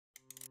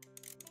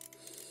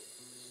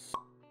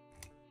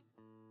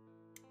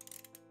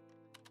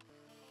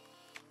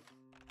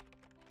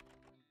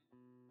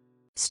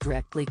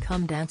Strictly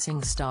Come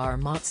Dancing star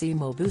Motsi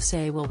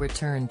Mabuse will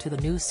return to the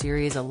new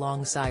series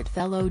alongside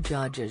fellow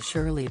judges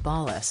Shirley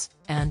Ballas,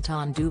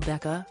 Anton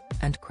Dubecka,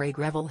 and Craig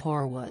Revel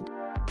Horwood.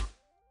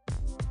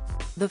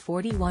 The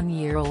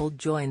 41-year-old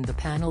joined the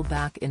panel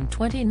back in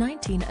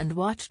 2019 and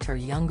watched her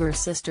younger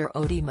sister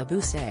Motsi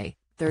Mabuse,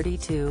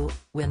 32,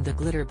 win the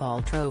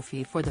Glitterball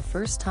trophy for the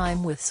first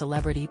time with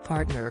celebrity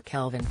partner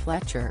Kelvin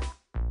Fletcher.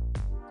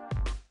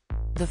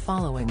 The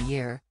following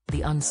year,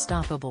 the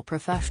unstoppable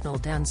professional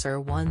dancer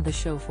won the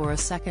show for a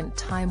second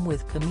time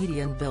with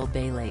comedian Bill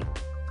Bailey.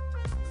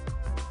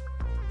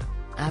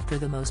 After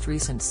the most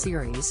recent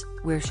series,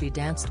 where she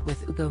danced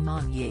with Ugo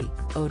Monye,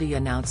 Motsi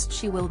announced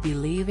she will be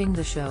leaving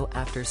the show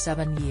after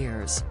 7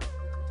 years.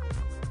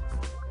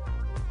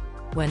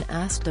 When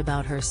asked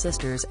about her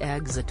sister's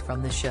exit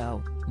from the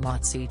show,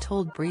 Motsi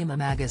told Prima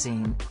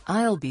magazine,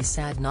 "I'll be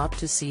sad not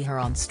to see her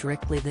on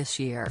Strictly this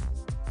year.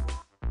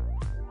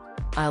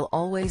 I'll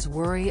always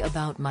worry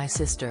about my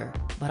sister,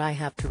 but I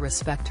have to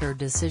respect her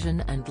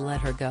decision and let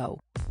her go.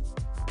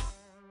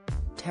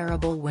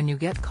 Terrible when you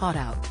get caught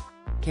out."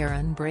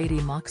 Karen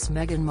Brady mocks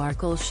Meghan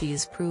Markle.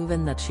 "She's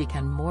proven that she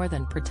can more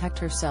than protect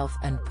herself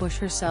and push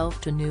herself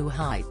to new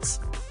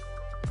heights.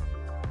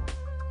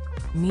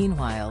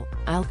 Meanwhile,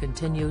 I'll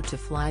continue to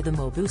fly the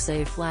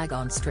Mabuse flag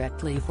on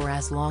Strictly for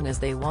as long as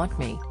they want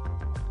me."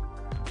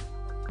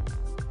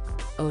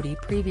 Motsi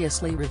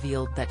previously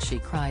revealed that she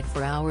cried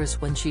for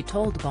hours when she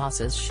told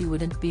bosses she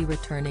wouldn't be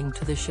returning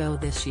to the show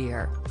this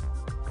year.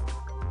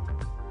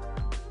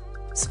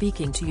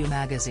 Speaking to You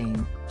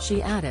magazine,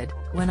 she added,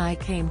 "When I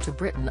came to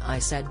Britain I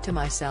said to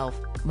myself,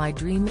 my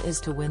dream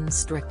is to win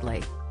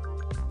Strictly.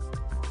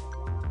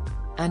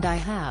 And I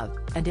have,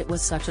 and it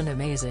was such an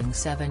amazing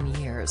 7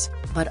 years,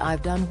 but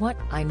I've done what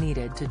I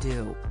needed to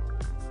do.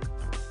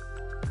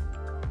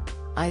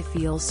 I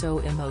feel so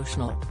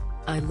emotional.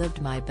 I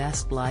lived my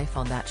best life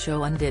on that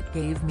show and it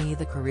gave me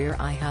the career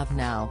I have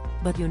now,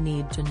 but you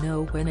need to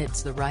know when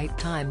it's the right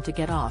time to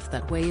get off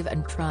that wave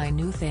and try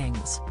new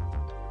things."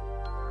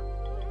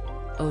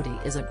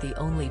 Motsi isn't the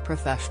only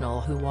professional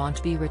who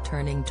won't be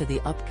returning to the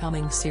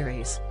upcoming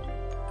series.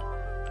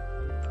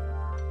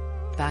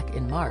 Back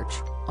in March,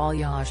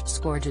 Aljaž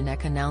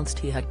Skorjanek announced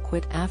he had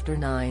quit after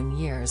 9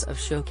 years of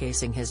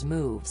showcasing his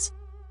moves.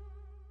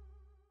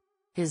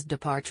 His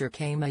departure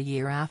came a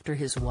year after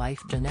his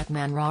wife Jeanette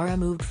Manrara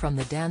moved from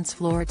the dance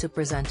floor to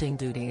presenting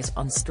duties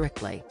on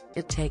Strictly,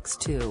 It Takes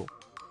Two.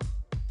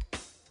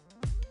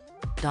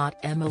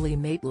 Emily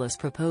Maitlis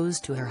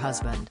proposed to her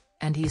husband,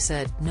 and he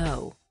said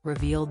no,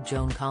 revealed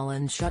Joan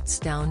Collins. Shuts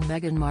down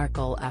Meghan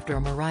Markle after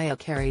Mariah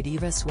Carey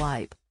diva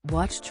swipe,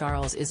 watch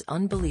Charles is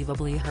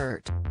unbelievably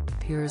hurt.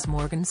 Piers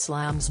Morgan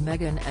slams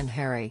Meghan and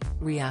Harry,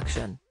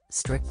 reaction.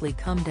 Strictly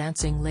Come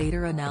Dancing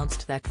later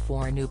announced that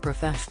 4 new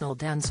professional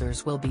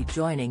dancers will be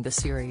joining the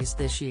series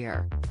this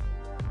year.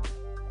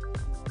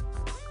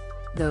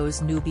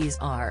 Those newbies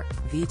are,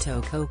 Vito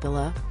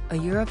Coppola, a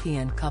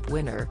European Cup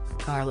winner,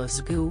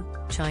 Carlos Gu,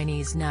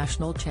 Chinese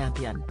national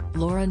champion,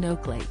 Lauren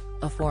Oakley,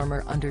 a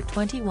former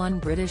under-21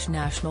 British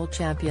national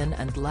champion,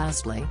 and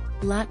lastly,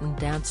 Latin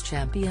dance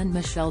champion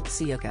Michelle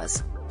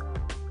Tsiakas.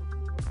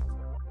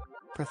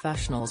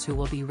 Professionals who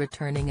will be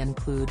returning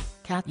include,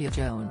 Katya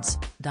Jones,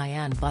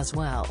 Diane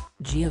Buswell,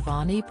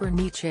 Giovanni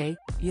Pernice,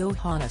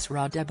 Johannes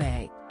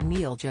Radebe,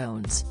 Neil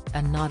Jones,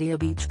 and Nadia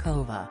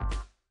Bichkova.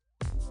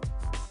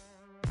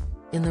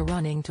 In the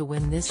running to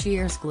win this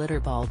year's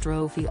Glitterball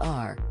trophy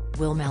are,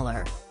 Will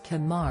Mellor,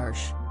 Kim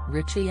Marsh,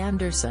 Richie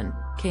Anderson,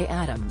 Kay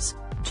Adams,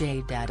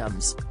 Jade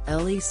Adams,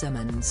 Ellie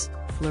Simmons,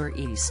 Fleur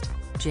East,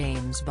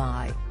 James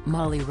Bai,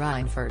 Molly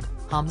Reinford,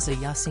 Hamza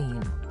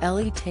Yassin,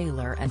 Ellie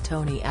Taylor and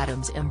Tony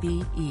Adams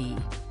MBE.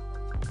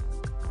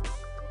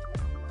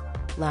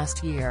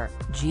 Last year,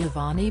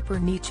 Giovanni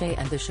Pernice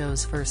and the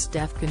show's first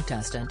deaf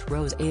contestant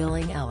Rose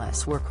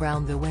Ayling-Ellis were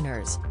crowned the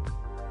winners.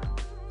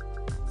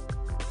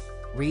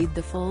 Read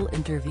the full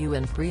interview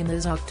in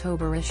Prima's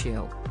October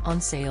issue, on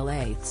sale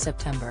 8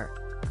 September.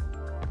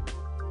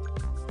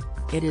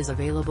 It is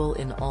available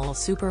in all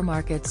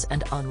supermarkets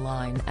and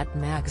online at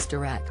Mags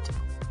Direct.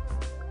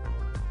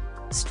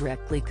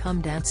 Strictly Come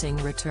Dancing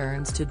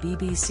returns to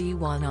BBC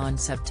One on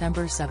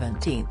September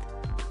 17.